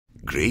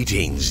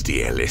Greetings,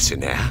 dear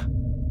listener,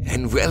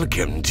 and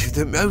welcome to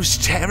the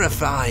most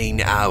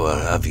terrifying hour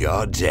of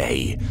your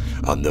day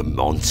on the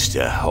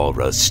Monster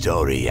Horror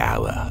Story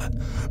Hour.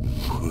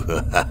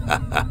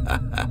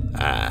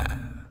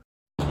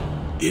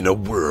 In a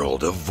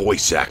world of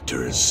voice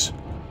actors,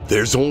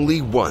 there's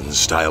only one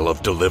style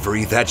of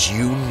delivery that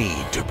you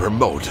need to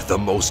promote the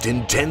most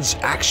intense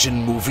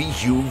action movie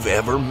you've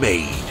ever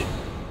made.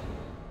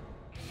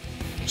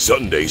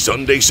 Sunday,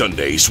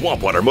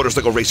 Swampwater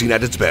motorcycle racing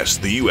at its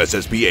best. The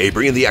USSBA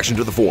bringing the action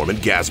to the form in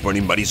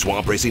gas-burning muddy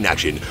swamp racing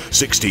action.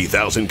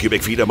 60,000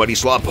 cubic feet of muddy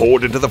slop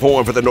poured into the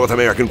form for the North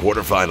American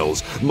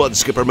quarterfinals. Mud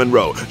Skipper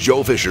Monroe,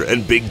 Joe Fisher,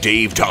 and Big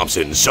Dave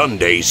Thompson.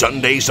 Sunday.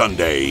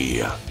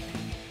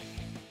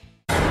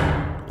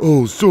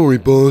 Oh, sorry,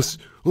 boss.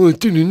 I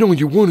didn't know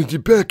you wanted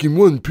it back in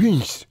one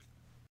piece.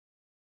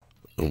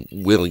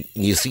 Well,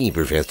 you see,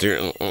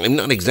 Professor, I'm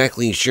not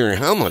exactly sure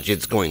how much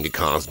it's going to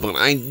cost, but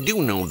I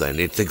do know that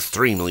it's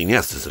extremely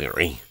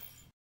necessary.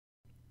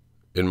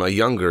 In my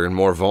younger and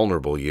more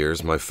vulnerable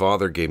years, my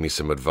father gave me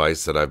some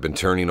advice that I've been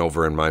turning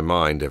over in my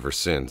mind ever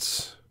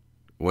since.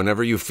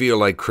 Whenever you feel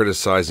like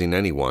criticizing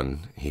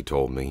anyone, he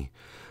told me,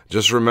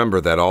 just remember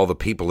that all the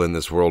people in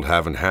this world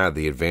haven't had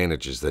the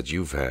advantages that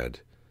you've had.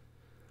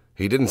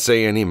 He didn't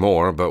say any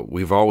more, but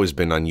we've always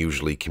been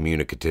unusually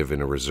communicative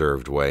in a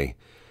reserved way,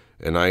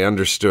 and I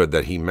understood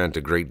that he meant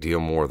a great deal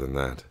more than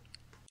that.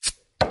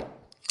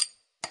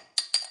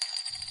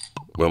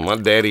 Well, my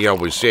daddy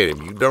always said,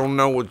 if you don't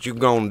know what you're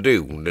gonna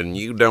do, then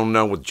you don't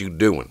know what you're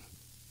doing.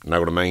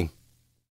 Know what I mean?